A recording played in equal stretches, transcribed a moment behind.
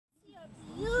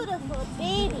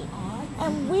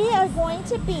And we are going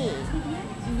to be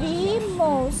the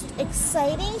most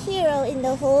exciting hero in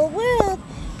the whole world.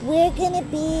 We're gonna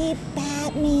be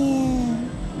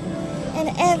Batman. And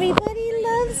everybody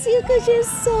loves you because you're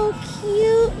so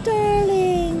cute,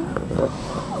 darling.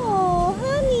 Oh,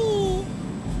 honey.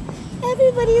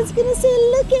 Everybody is gonna say,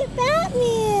 look at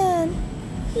Batman.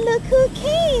 Look who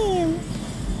came.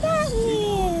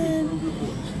 Batman.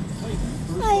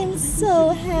 I'm so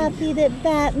happy that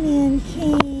Batman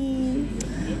came.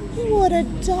 What a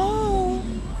doll.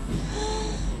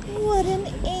 What an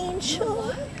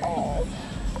angel. Oh,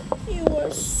 you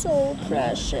are so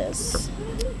precious.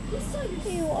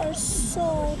 You are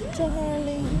so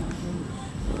darling.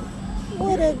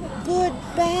 What a good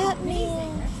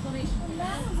Batman.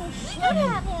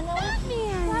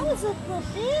 That was a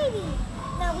good baby.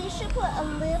 Now we should put a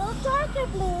little darker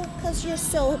blue because you're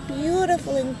so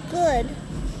beautiful and good.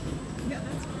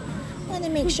 I want to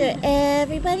make sure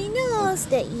everybody knows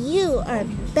that you are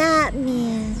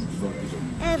Batman.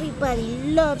 Everybody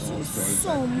loves you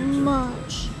so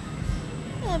much.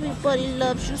 Everybody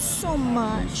loves you so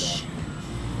much.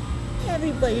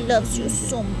 Everybody loves you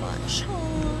so much,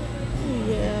 huh?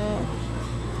 Yeah.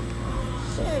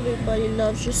 Everybody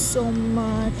loves you so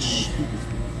much.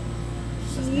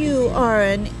 You are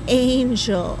an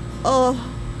angel. Oh,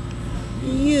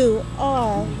 you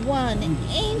are one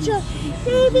angel.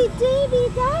 Davy,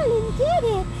 darling, get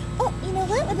it. Oh, you know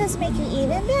what? Let's make you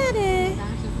even better.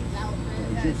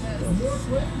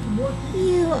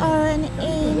 You are an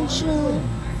angel.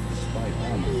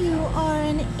 You are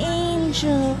an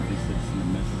angel.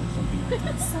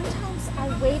 Sometimes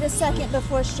I wait a second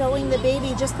before showing the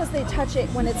baby just because they touch it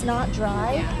when it's not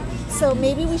dry. So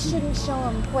maybe we shouldn't show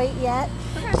them quite yet.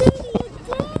 Baby, you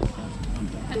did?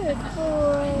 Good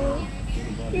boy.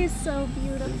 You're so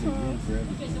beautiful.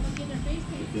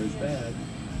 If there's bad,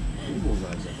 we will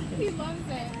rise up again. He loves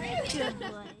it. Good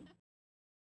boy.